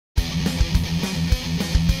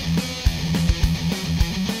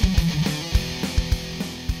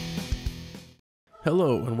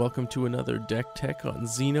Hello and welcome to another deck tech on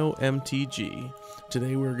Xeno MTG.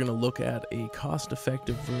 Today we're going to look at a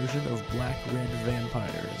cost-effective version of Black-Red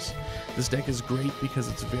Vampires. This deck is great because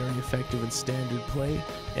it's very effective in standard play,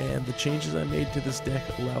 and the changes I made to this deck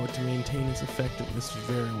allow it to maintain its effectiveness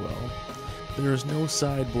very well. There is no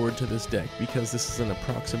sideboard to this deck because this is an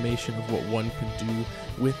approximation of what one can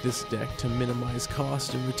do with this deck to minimize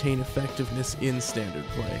cost and retain effectiveness in standard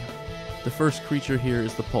play. The first creature here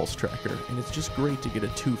is the Pulse Tracker, and it's just great to get a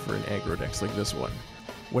 2 for an aggro decks like this one.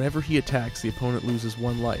 Whenever he attacks, the opponent loses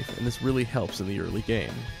 1 life, and this really helps in the early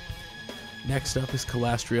game. Next up is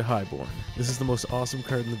Kalastria Highborn. This is the most awesome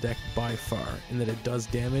card in the deck by far, in that it does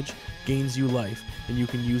damage, gains you life, and you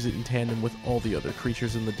can use it in tandem with all the other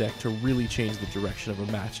creatures in the deck to really change the direction of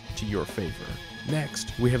a match to your favor.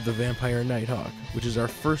 Next, we have the Vampire Nighthawk, which is our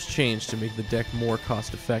first change to make the deck more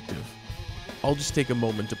cost effective. I'll just take a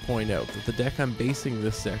moment to point out that the deck I'm basing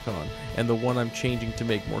this deck on, and the one I'm changing to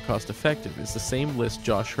make more cost effective, is the same list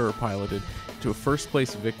Josh Herr piloted to a first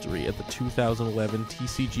place victory at the 2011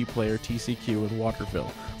 TCG Player TCQ in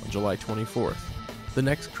Waterville on July 24th. The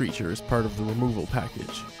next creature is part of the removal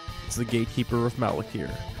package. It's the Gatekeeper of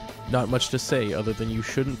Malakir. Not much to say other than you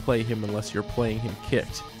shouldn't play him unless you're playing him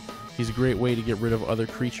kicked. He's a great way to get rid of other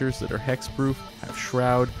creatures that are hexproof, have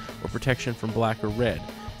Shroud, or protection from black or red,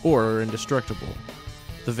 or are indestructible.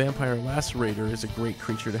 The Vampire Lacerator is a great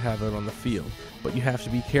creature to have out on the field, but you have to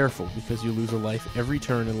be careful because you lose a life every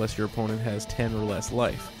turn unless your opponent has 10 or less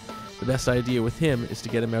life. The best idea with him is to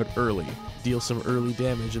get him out early, deal some early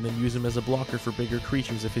damage, and then use him as a blocker for bigger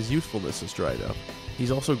creatures if his usefulness is dried up. He's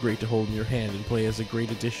also great to hold in your hand and play as a great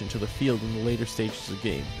addition to the field in the later stages of the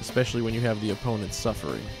game, especially when you have the opponent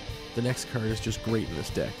suffering. The next card is just great in this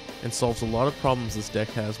deck, and solves a lot of problems this deck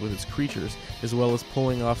has with its creatures, as well as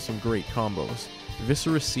pulling off some great combos.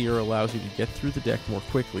 Viscera Seer allows you to get through the deck more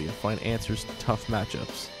quickly and find answers to tough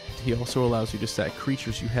matchups. He also allows you to sack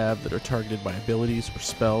creatures you have that are targeted by abilities or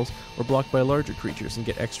spells, or blocked by larger creatures and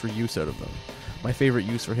get extra use out of them. My favorite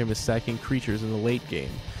use for him is sacking creatures in the late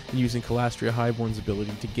game, and using Kalastria Highborn's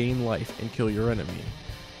ability to gain life and kill your enemy.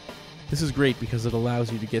 This is great because it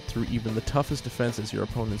allows you to get through even the toughest defenses your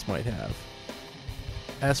opponents might have.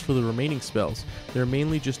 As for the remaining spells, they're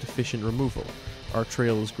mainly just efficient removal. Arc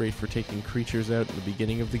Trail is great for taking creatures out at the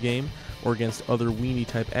beginning of the game, or against other weenie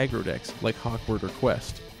type aggro decks like Hawkward or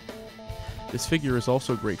Quest. This figure is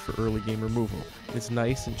also great for early game removal. It's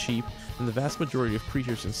nice and cheap, and the vast majority of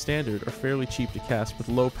creatures in Standard are fairly cheap to cast with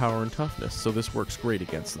low power and toughness, so this works great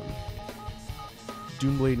against them.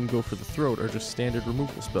 Doomblade and Go for the Throat are just standard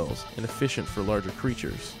removal spells, and efficient for larger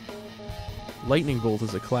creatures. Lightning Bolt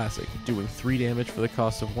is a classic, doing 3 damage for the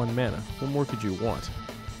cost of 1 mana. What more could you want?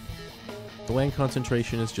 The land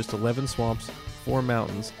concentration is just 11 swamps, 4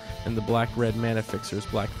 mountains, and the black-red mana fixers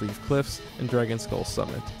Blackleaf Cliffs and Dragonskull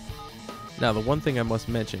Summit. Now, the one thing I must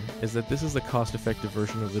mention is that this is the cost-effective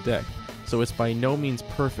version of the deck, so it's by no means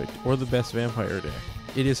perfect or the best vampire deck.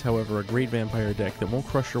 It is, however, a great vampire deck that won't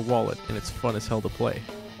crush your wallet, and it's fun as hell to play.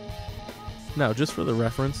 Now, just for the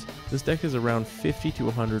reference, this deck is around $50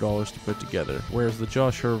 to $100 to put together, whereas the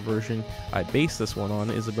Josh Herr version I base this one on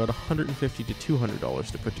is about $150 to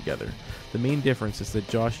 $200 to put together. The main difference is that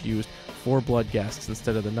Josh used 4 Bloodghasts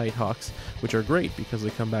instead of the Nighthawks, which are great because they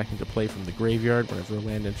come back into play from the graveyard whenever a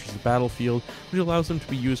land enters the battlefield, which allows them to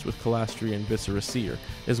be used with Kalastria and Viscera Seer,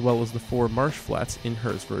 as well as the 4 Marsh Flats in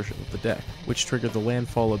Herr's version of the deck, which trigger the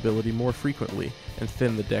landfall ability more frequently and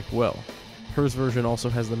thin the deck well. Herr's version also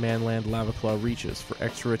has the Manland Lavaclaw Reaches for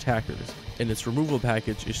extra attackers, and its removal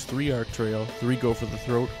package is 3 Arc Trail, 3 Go for the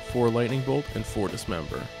Throat, 4 Lightning Bolt, and 4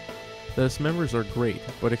 Dismember. The Dismembers are great,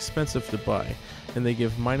 but expensive to buy, and they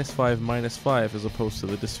give -5/-5 as opposed to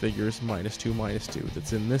the Disfigure's -2/-2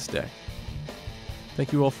 that's in this deck.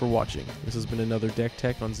 Thank you all for watching. This has been another Deck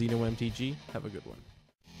Tech on Xeno MTG. Have a good one.